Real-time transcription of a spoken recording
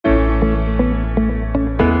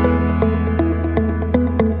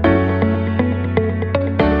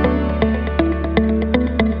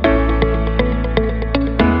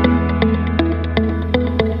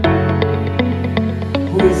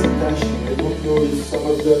some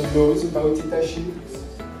of them knows about Hitachi,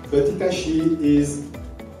 but Hitachi is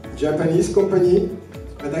a Japanese company,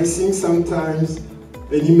 and I think sometimes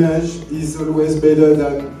an image is always better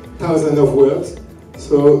than thousands of words,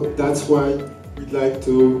 so that's why we'd like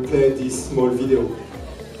to play this small video.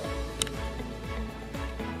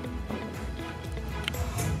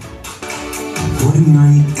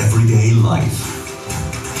 Ordinary, everyday life.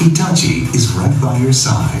 Hitachi is right by your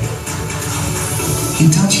side.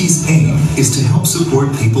 Hitachi's aim is to help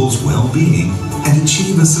support people's well-being and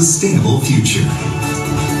achieve a sustainable future.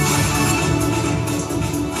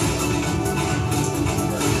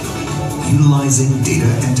 Utilizing data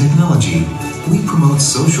and technology, we promote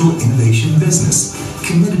social innovation business,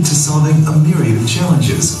 committed to solving a myriad of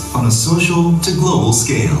challenges on a social to global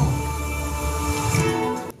scale.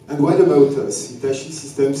 And what about us? Hitachi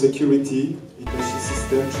System Security, Hitachi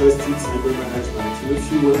System Trusted Cyber Management. In a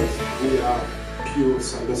few words, we are pure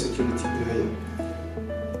cybersecurity player.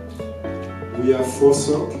 We have 4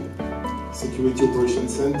 SOC, Security Operation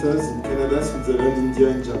Centers in Canada, Switzerland, India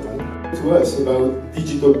and Japan. To us about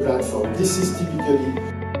digital platform, this is typically